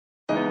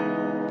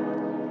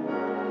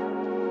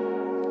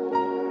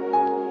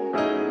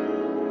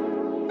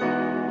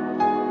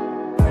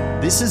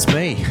This is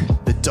me,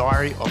 The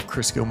Diary of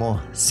Chris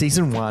Gilmore,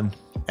 Season 1,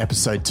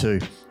 Episode 2.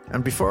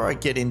 And before I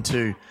get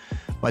into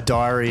my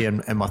diary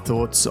and my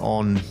thoughts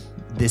on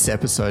this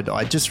episode,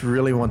 I just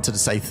really wanted to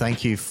say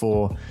thank you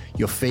for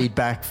your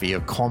feedback, for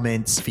your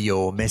comments, for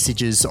your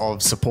messages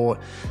of support.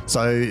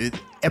 So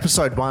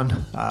episode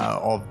 1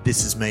 of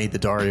This Is Me, The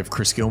Diary of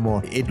Chris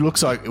Gilmore, it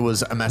looks like it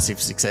was a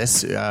massive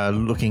success.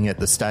 Looking at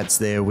the stats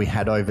there, we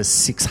had over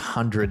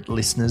 600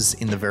 listeners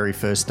in the very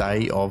first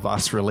day of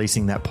us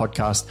releasing that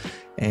podcast.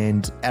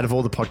 And out of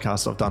all the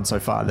podcasts I've done so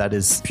far, that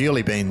has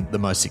purely been the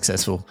most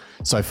successful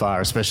so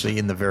far, especially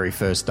in the very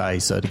first day.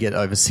 So to get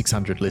over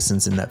 600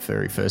 listens in that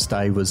very first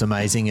day was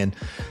amazing. And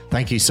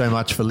thank you so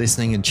much for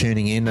listening and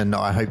tuning in. And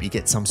I hope you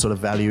get some sort of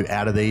value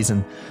out of these.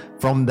 And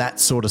from that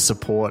sort of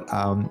support,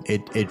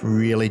 it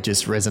really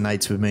just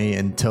resonates with me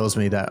and tells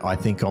me that I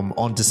think I'm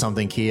onto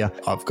something here.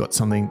 I've got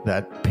something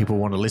that people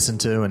want to listen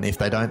to. And if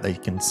they don't, they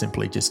can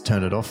simply just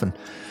turn it off, and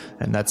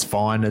that's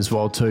fine as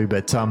well too.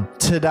 But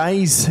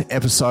today's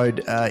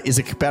episode is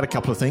about a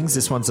couple of things.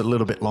 This one's a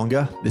little bit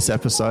longer, this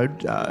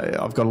episode.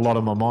 I've got a lot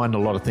on my mind, a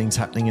lot of things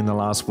happening in the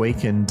last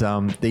week, and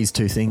these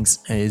two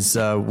things is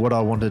what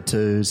I wanted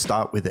to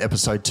start with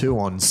episode 2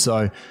 on.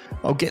 So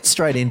I'll get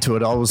straight into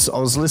it. I was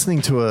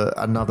listening to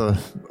another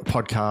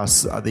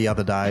podcast the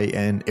other day,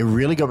 and it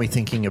really got me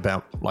thinking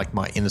about like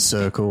my inner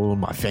circle,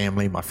 my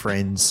family, my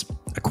friends,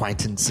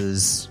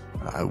 acquaintances,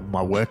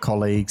 my work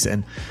colleagues,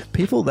 and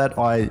people that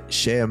I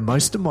share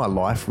most of my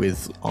life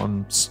with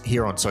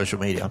here on social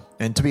media.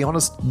 And to be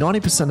honest,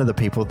 90% of the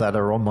people that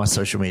are on my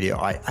social media,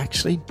 I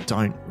actually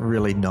don't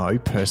really know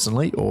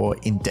personally or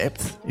in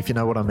depth, if you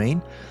know what I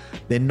mean.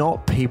 They're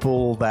not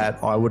people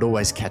that I would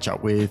always catch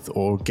up with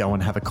or go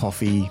and have a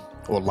coffee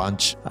or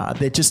lunch.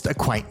 They're just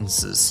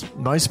acquaintances.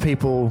 Most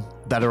people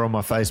that are on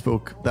my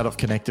Facebook that I've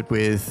connected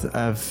with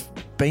have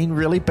been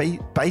really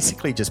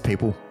basically just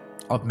people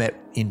I've met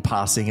in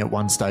passing at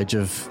one stage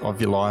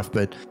of your life.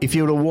 But if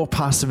you were to walk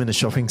past them in a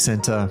shopping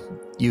center,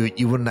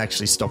 you wouldn't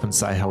actually stop and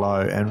say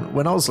hello. And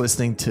when I was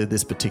listening to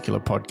this particular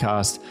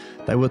podcast,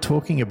 they were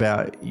talking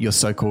about your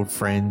so-called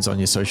friends on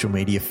your social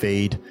media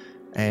feed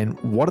and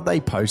what are they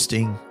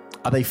posting?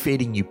 Are they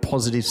feeding you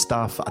positive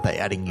stuff? Are they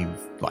adding you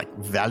like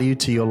value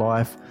to your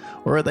life?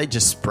 Or are they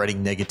just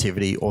spreading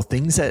negativity or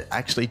things that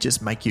actually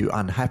just make you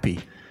unhappy?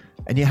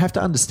 And you have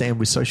to understand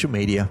with social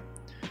media,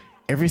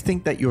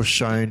 everything that you're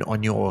shown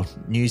on your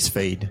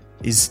newsfeed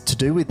is to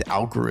do with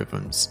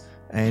algorithms.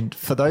 And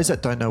for those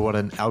that don't know what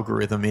an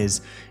algorithm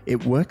is,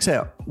 it works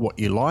out what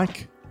you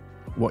like,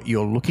 what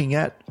you're looking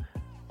at,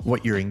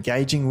 what you're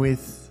engaging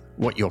with,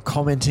 what you're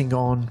commenting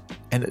on,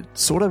 and it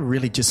sort of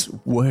really just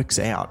works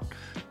out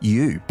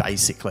you,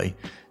 basically.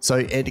 So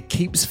it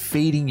keeps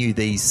feeding you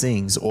these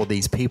things or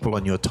these people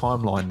on your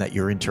timeline that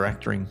you're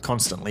interacting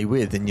constantly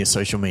with in your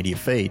social media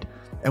feed.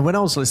 And when I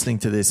was listening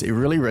to this, it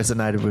really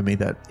resonated with me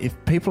that if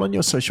people on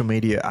your social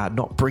media are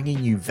not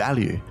bringing you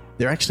value,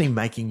 they're actually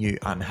making you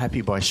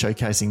unhappy by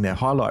showcasing their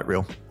highlight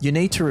reel. You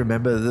need to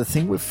remember the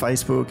thing with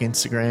Facebook,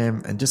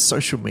 Instagram, and just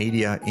social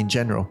media in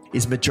general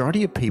is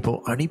majority of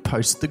people only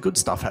post the good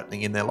stuff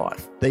happening in their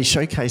life. They're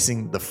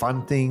showcasing the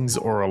fun things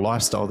or a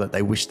lifestyle that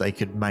they wish they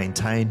could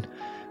maintain.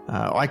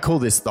 I call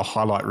this the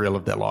highlight reel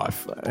of their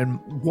life. And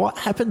what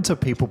happened to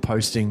people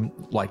posting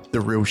like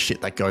the real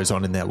shit that goes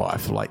on in their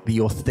life, like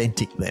the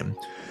authentic them?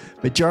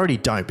 Majority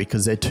don't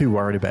because they're too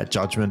worried about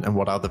judgment and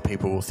what other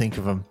people will think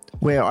of them.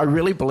 Where I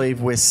really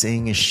believe we're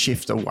seeing a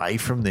shift away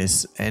from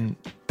this, and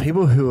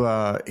people who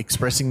are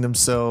expressing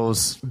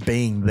themselves,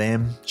 being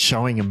them,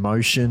 showing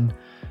emotion,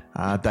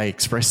 they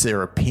express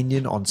their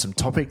opinion on some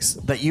topics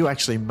that you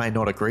actually may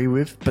not agree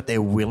with, but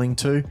they're willing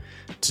to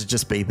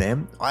just be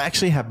them. I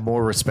actually have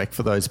more respect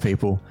for those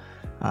people,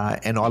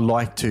 and I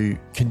like to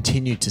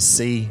continue to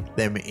see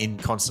them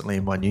constantly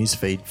in my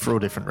newsfeed for all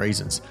different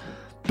reasons.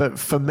 But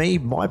for me,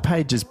 my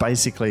page is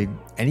basically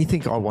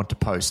anything I want to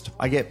post.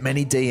 I get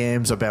many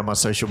DMs about my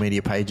social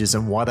media pages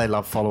and why they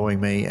love following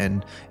me,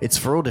 and it's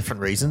for all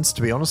different reasons,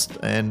 to be honest.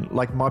 And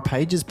like my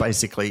page is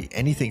basically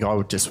anything I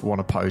would just want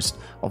to post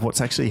of what's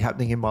actually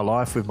happening in my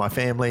life with my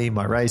family,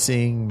 my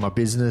racing, my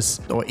business,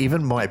 or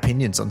even my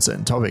opinions on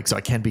certain topics. I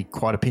can be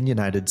quite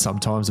opinionated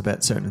sometimes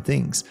about certain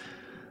things.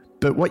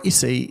 But what you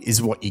see is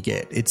what you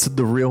get. It's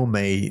the real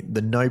me,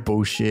 the no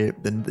bullshit.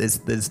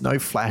 There's no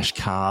flash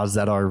cars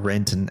that I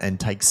rent and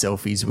take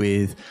selfies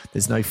with.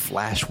 There's no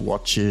flash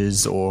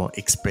watches or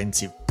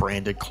expensive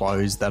branded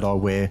clothes that I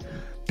wear,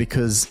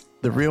 because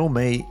the real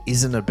me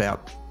isn't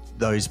about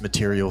those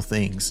material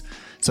things.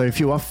 So if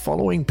you are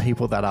following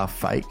people that are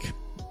fake,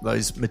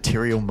 those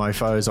material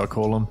mofos, I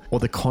call them, or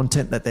the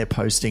content that they're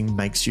posting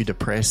makes you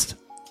depressed,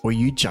 or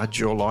you judge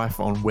your life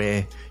on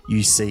where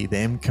you see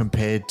them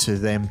compared to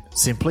them,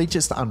 simply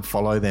just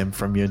unfollow them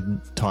from your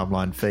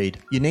timeline feed.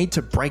 You need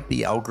to break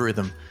the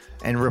algorithm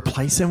and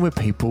replace them with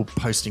people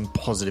posting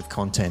positive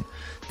content.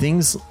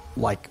 Things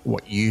like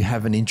what you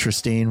have an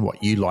interest in,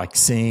 what you like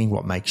seeing,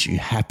 what makes you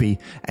happy,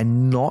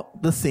 and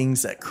not the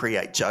things that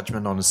create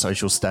judgment on a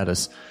social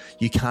status.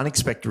 You can't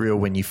expect real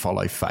when you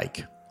follow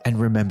fake. And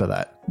remember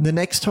that. The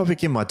next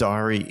topic in my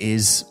diary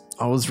is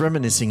I was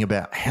reminiscing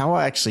about how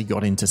I actually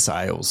got into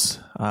sales.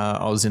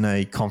 I was in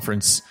a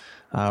conference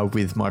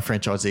with my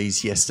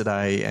franchisees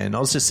yesterday, and I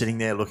was just sitting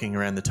there looking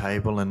around the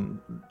table, and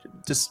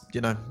just,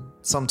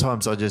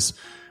 sometimes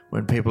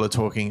when people are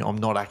talking, I'm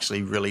not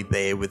actually really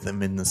there with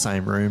them in the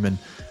same room. And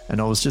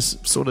I was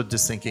just sort of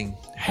just thinking,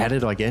 how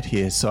did I get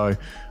here? So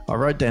I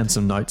wrote down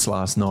some notes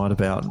last night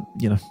about,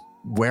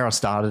 where I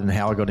started and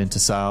how I got into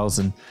sales.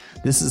 And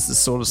this is the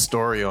sort of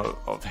story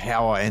of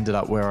how I ended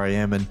up where I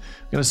am. And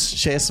I'm going to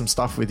share some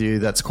stuff with you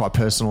that's quite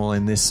personal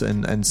in this,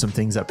 and some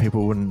things that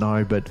people wouldn't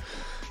know. But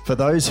for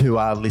those who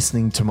are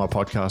listening to my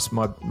podcast,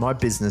 my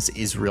business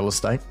is real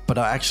estate, but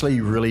I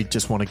actually really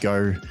just want to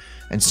go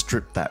and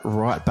strip that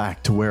right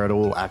back to where it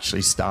all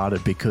actually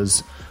started,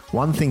 because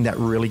one thing that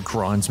really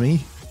grinds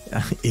me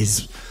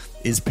is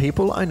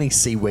people only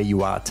see where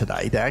you are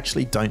today. They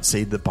actually don't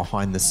see the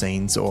behind the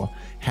scenes or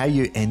how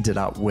you ended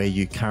up where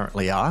you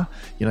currently are.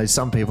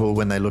 Some people,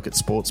 when they look at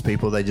sports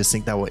people, they just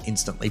think they were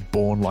instantly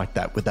born like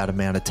that with that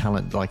amount of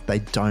talent. Like, they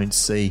don't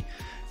see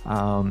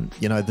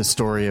the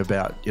story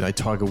about,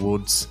 Tiger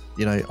Woods,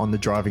 on the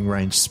driving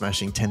range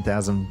smashing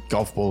 10,000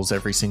 golf balls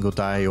every single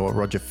day, or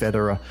Roger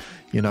Federer,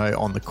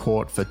 on the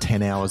court for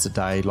 10 hours a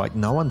day. Like,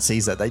 no one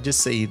sees that. They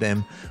just see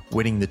them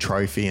winning the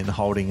trophy and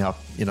holding up,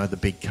 the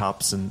big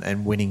cups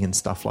and winning and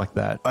stuff like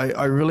that.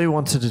 I really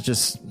wanted to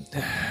just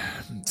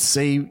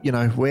see,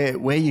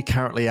 where you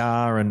currently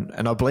are.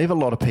 And I believe a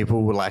lot of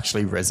people will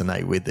actually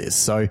resonate with this.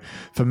 So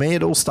for me,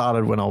 it all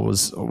started when I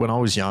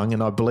was young,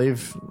 and I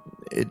believe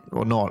it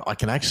or not, I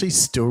can actually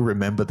still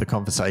remember the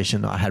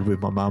conversation I had with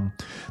my mum,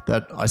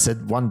 that I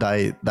said one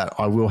day that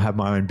I will have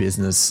my own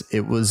business.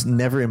 It was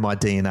never in my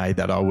DNA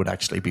that I would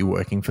actually be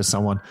working for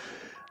someone.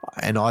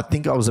 And I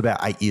think I was about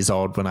 8 years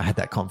old when I had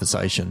that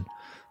conversation.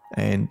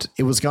 And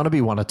it was going to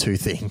be one of two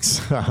things.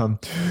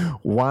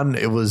 One,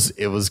 I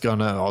was going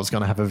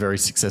to have a very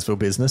successful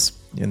business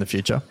in the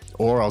future,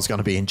 or I was going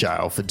to be in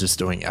jail for just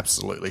doing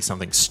absolutely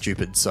something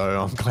stupid.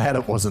 So I'm glad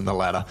it wasn't the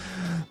latter.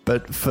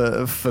 But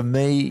for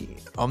me,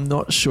 I'm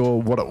not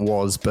sure what it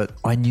was, but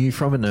I knew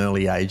from an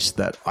early age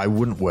that I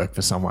wouldn't work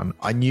for someone.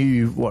 I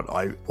knew what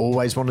I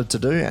always wanted to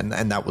do, and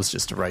that was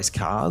just to race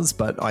cars.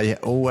 But I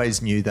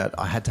always knew that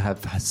I had to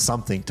have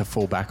something to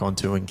fall back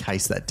onto in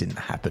case that didn't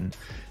happen.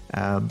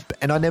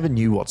 And I never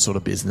knew what sort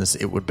of business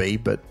it would be,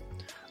 but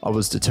I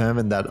was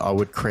determined that I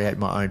would create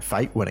my own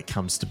fate when it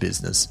comes to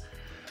business.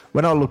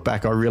 When I look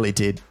back, I really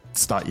did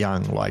start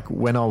young. Like,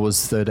 when I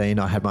was 13,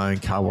 I had my own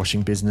car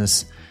washing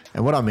business.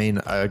 And what I mean,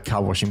 a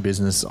car washing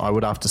business, I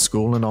would, after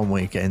school and on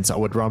weekends, I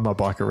would ride my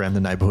bike around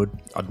the neighborhood.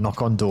 I'd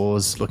knock on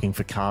doors looking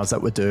for cars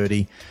that were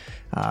dirty.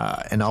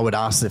 And I would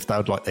ask if they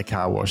would like their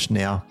car washed.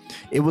 Now,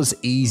 it was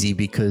easy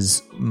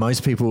because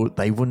most people,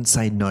 they wouldn't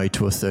say no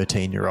to a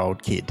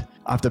 13-year-old kid.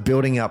 After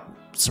building up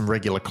some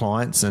regular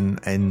clients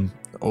and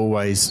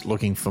always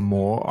looking for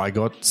more, I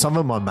got some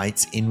of my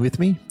mates in with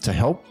me to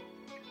help.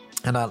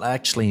 And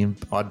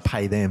I'd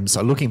pay them.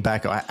 So looking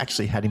back, I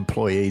actually had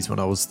employees when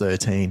I was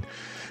 13,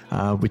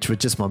 which were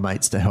just my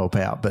mates to help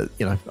out. But,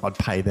 I'd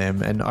pay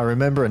them. And I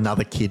remember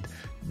another kid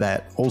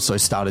that also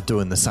started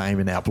doing the same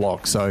in our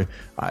block. So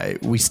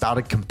we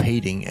started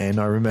competing. And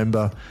I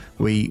remember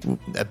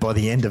by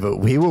the end of it,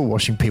 we were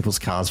washing people's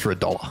cars for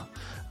 $1.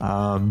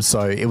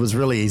 So it was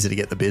really easy to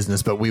get the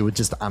business, but we were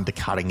just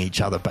undercutting each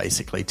other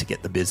basically to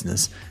get the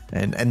business.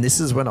 And this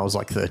is when I was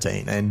like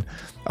 13, and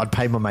I'd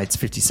pay my mates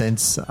 50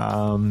 cents.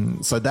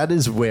 So that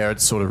is where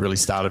it sort of really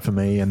started for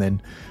me. And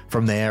then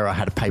from there, I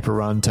had a paper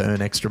run to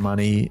earn extra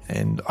money,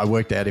 and I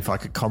worked out if I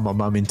could con my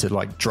mum into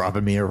like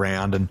driving me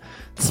around and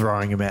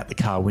throwing him out the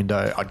car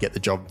window, I'd get the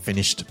job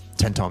finished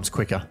 10 times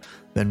quicker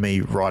than me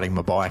riding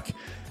my bike.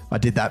 I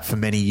did that for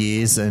many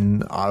years,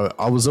 and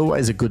I was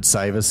always a good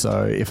saver.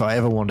 So if I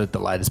ever wanted the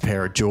latest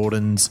pair of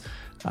Jordans,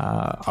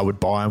 I would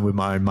buy them with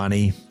my own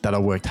money that I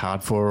worked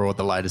hard for, or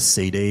the latest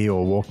CD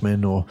or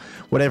Walkman or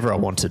whatever I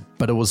wanted.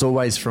 But it was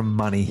always from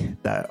money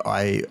that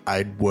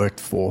I'd worked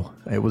for.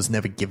 It was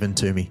never given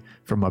to me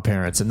from my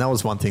parents. And that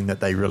was one thing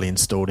that they really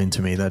installed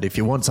into me, that if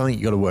you want something,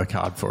 you got to work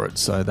hard for it.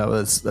 So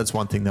that's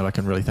one thing that I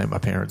can really thank my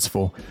parents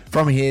for.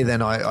 From here,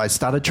 then I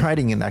started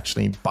trading in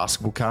actually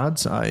basketball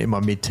cards in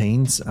my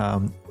mid-teens.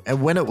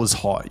 And when it was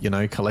hot,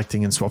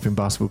 collecting and swapping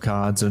basketball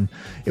cards, and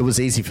it was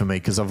easy for me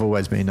because I've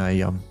always been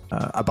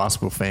a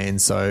basketball fan,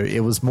 so it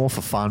was more for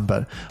fun.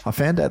 But I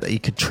found out that you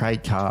could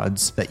trade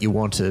cards that you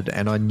wanted,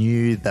 and I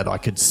knew that I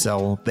could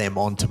sell them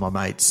on to my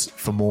mates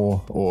for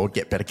more or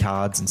get better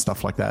cards and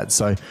stuff like that.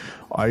 So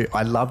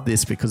I love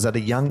this because at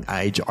a young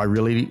age, I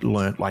really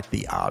learnt like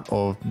the art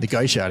of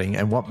negotiating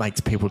and what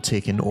makes people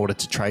tick in order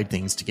to trade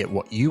things to get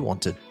what you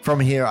wanted. From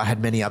here, I had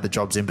many other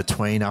jobs in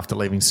between after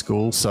leaving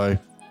school. So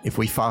if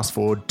we fast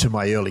forward to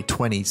my early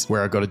 20s,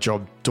 where I got a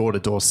job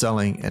door-to-door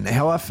selling, and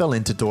how I fell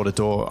into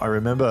door-to-door, I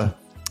remember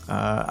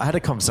I had a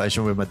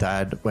conversation with my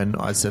dad when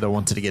I said I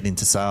wanted to get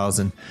into sales,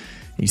 and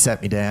he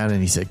sat me down and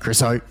he said,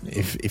 "Chris,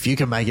 if you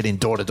can make it in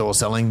door-to-door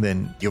selling,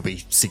 then you'll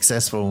be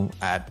successful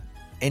at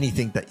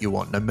anything that you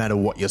want, no matter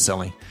what you're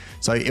selling.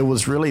 So it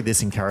was really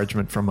this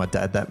encouragement from my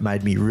dad that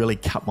made me really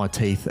cut my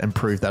teeth and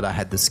prove that I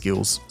had the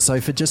skills.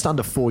 So for just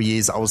under 4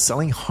 years, I was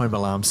selling home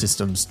alarm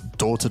systems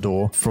door to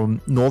door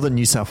from northern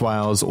New South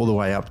Wales all the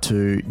way up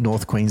to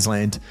North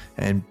Queensland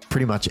and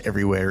pretty much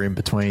everywhere in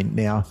between.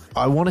 Now,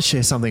 I want to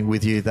share something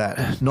with you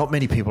that not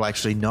many people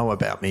actually know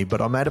about me,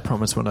 but I made a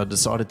promise when I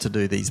decided to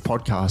do these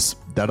podcasts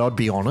that I'd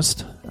be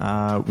honest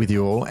with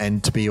you all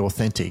and to be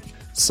authentic.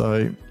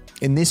 So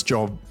in this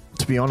job,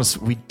 to be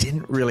honest, we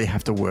didn't really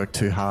have to work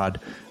too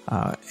hard.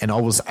 And I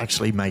was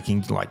actually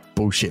making like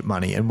bullshit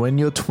money. And when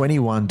you're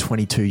 21,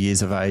 22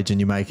 years of age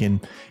and you're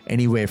making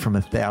anywhere from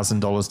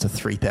 $1,000 to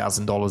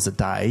 $3,000 a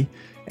day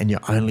and you're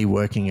only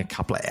working a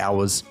couple of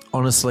hours,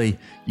 honestly,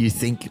 you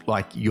think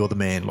like you're the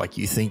man. Like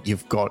you think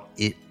you've got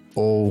it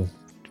all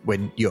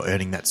when you're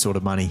earning that sort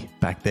of money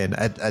back then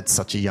at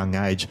such a young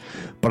age.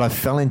 But I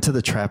fell into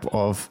the trap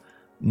of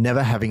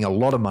never having a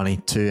lot of money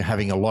to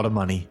having a lot of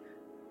money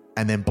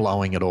and then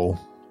blowing it all.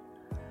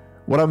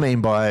 What I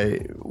mean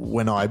by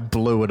when I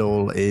blew it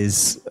all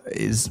is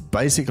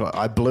basically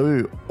I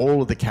blew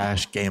all of the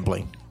cash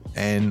gambling,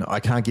 and I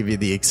can't give you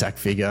the exact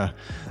figure.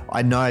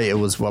 I know it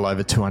was well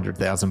over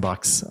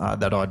 $200,000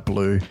 that I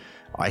blew.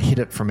 I hid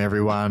it from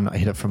everyone. I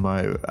hid it from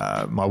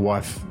my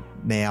wife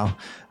now,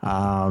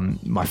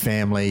 my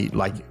family,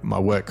 like my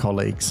work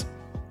colleagues,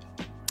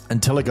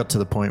 until it got to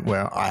the point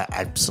where I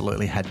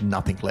absolutely had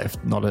nothing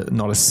left, not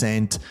a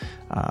cent.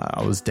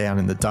 I was down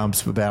in the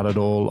dumps about it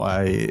all.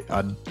 I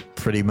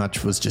pretty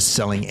much was just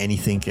selling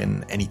anything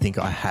and anything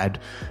I had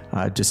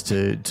just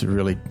to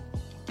really,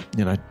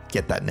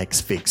 get that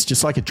next fix,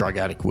 just like a drug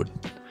addict would.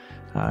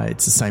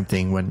 It's the same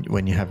thing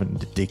when you have an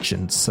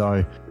addiction.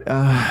 So,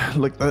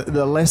 look,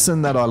 the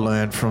lesson that I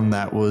learned from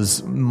that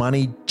was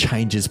money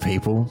changes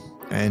people.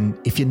 And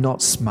if you're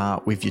not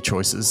smart with your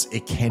choices,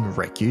 it can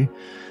wreck you.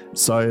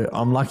 So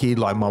I'm lucky,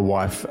 like my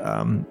wife,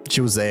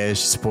 she was there,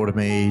 she supported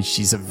me.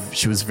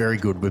 She was very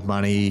good with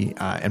money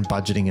and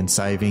budgeting and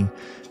saving,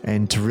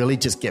 and to really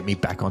just get me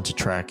back onto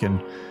track.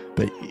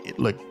 But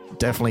look,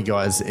 definitely,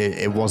 guys,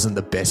 it wasn't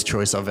the best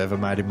choice I've ever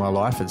made in my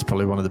life. It's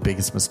probably one of the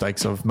biggest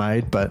mistakes I've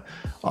made, but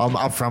I'm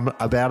upfront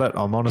about it.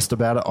 I'm honest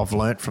about it. I've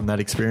learnt from that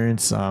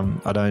experience.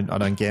 I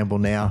don't gamble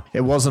now.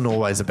 It wasn't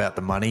always about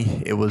the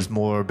money. It was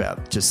more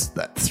about just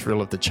that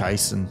thrill of the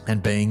chase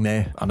and being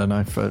there. I don't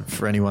know,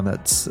 for anyone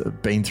that's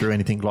been through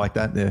anything like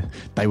that,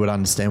 they would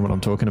understand what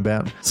I'm talking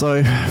about.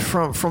 So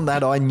from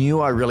that, I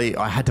knew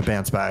I had to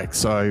bounce back.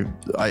 So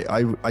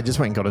I just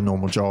went and got a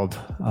normal job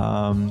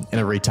in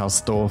a retail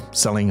store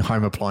selling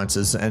home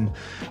appliances. And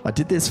I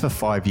did this for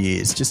 5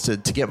 years just to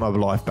get my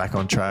life back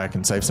on track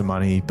and save some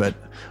money, but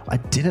I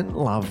didn't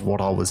love what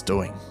I was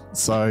doing.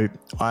 So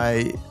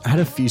I had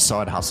a few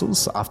side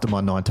hustles after my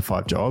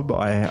 9-to-5 job.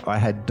 I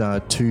had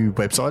 2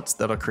 websites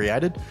that I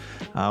created.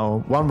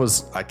 One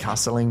was a car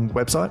selling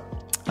website,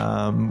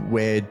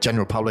 where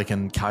general public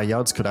and car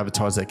yards could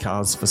advertise their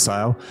cars for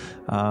sale.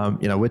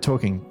 We're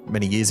talking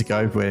many years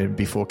ago, where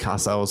before car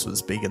sales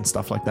was big and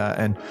stuff like that.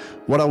 And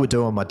what I would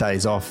do on my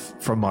days off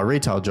from my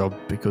retail job,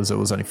 because it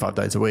was only 5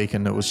 days a week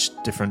and it was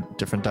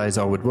different days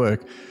I would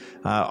work,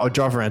 I'd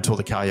drive around to all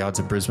the car yards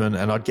in Brisbane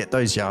and I'd get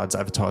those yards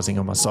advertising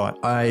on my site.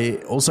 I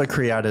also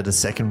created a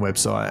second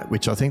website,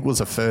 which I think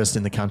was a first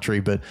in the country,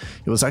 but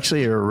it was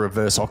actually a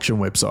reverse auction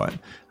website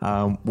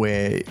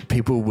where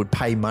people would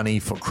pay money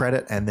for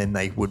credit and then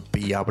they would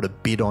be able to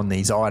bid on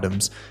these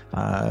items,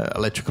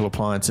 electrical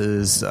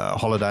appliances,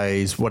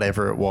 holidays,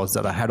 whatever it was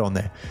that I had on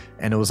there.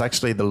 And it was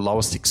actually the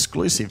lowest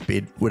exclusive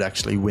bid would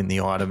actually win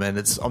the item. And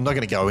I'm not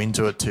going to go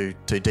into it too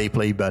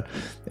deeply, but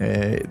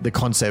the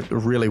concept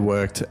really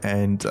worked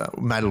and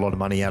made a lot of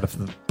money out of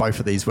both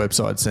of these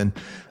websites. And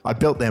I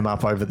built them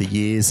up over the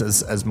years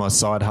as my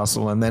side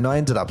hustle. And then I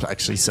ended up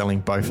actually selling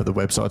both of the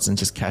websites and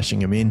just cashing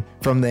them in.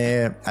 From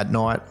there at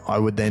night, I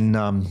would then,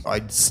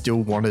 I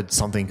still wanted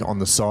something on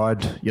the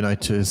side,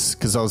 because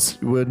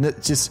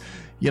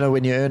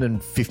when you're earning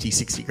 50,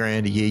 60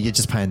 grand a year, you're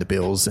just paying the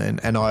bills.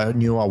 And I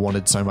knew I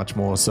wanted so much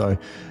more. So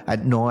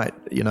at night,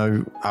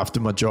 after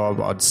my job,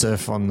 I'd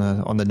surf on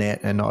the net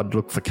and I'd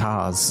look for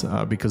cars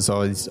because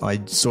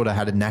I sort of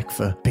had a knack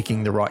for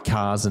picking the right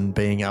cars and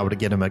being able to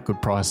get them at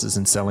good prices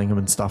and selling them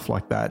and stuff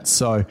like that.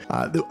 So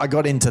I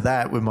got into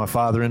that with my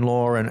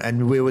father-in-law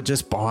and we were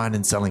just buying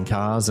and selling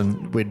cars,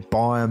 and we'd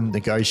buy them,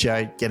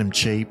 negotiate, get them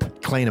cheap,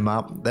 clean them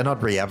up. Then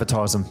I'd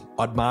re-advertise them.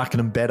 I'd market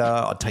them better.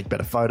 I'd take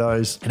better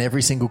photos, and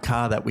every single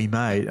car that we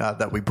made,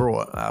 that we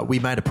brought, we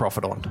made a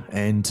profit on.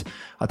 And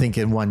I think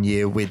in 1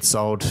 year we'd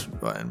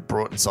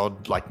brought and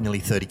sold like nearly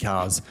 30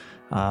 cars.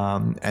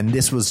 And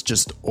this was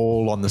just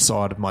all on the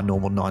side of my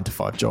normal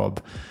 9-to-5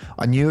 job.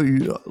 I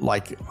knew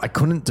I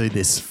couldn't do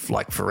this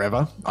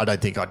forever. I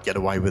don't think I'd get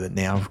away with it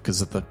now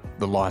because of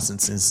the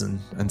licenses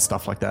and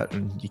stuff like that.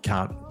 And you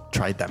can't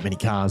trade that many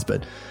cars,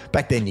 but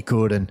back then you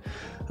could. And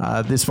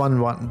this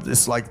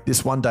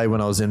one day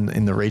when I was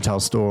in the retail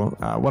store,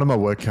 one of my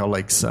work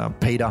colleagues,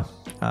 Peter,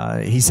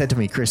 he said to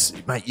me, Chris,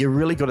 mate, you're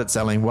really good at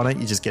selling. Why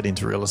don't you just get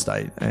into real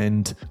estate?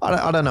 And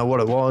I don't know what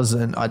it was,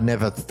 and I'd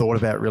never thought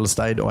about real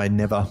estate, or it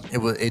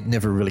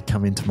never really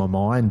come into my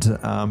mind.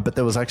 But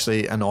there was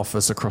actually an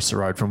office across the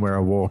road from where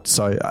I walked.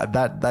 So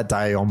that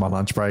day on my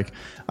lunch break,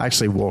 I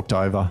actually walked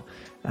over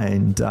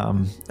and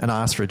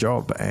asked for a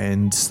job.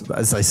 And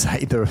as they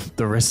say,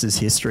 the rest is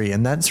history.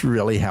 And that's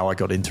really how I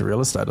got into real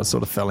estate. I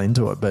sort of fell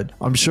into it. But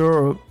I'm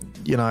sure,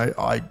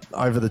 I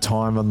over the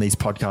time on these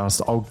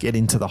podcasts, I'll get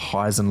into the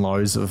highs and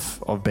lows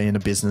of being a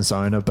business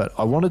owner. But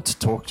I wanted to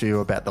talk to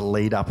you about the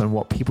lead up and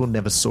what people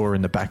never saw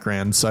in the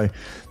background. So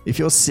if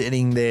you're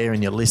sitting there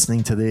and you're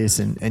listening to this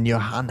and you're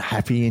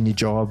unhappy in your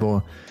job,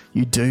 or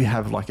you do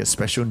have like a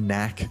special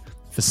knack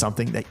for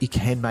something that you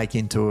can make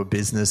into a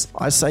business,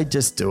 I say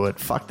just do it.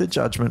 Fuck the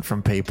judgment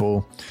from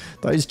people.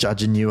 Those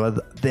judging you,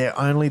 they're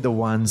only the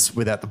ones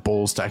without the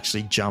balls to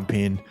actually jump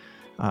in.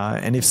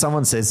 And if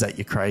someone says that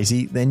you're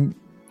crazy, then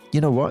you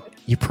know what?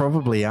 You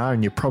probably are,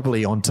 and you're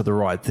probably onto the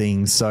right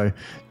things. So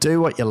do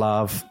what you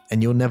love,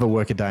 and you'll never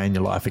work a day in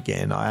your life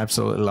again. I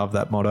absolutely love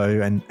that motto,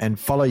 and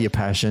follow your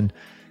passion,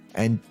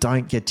 and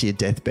don't get to your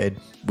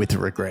deathbed with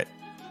regret.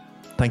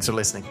 Thanks for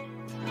listening.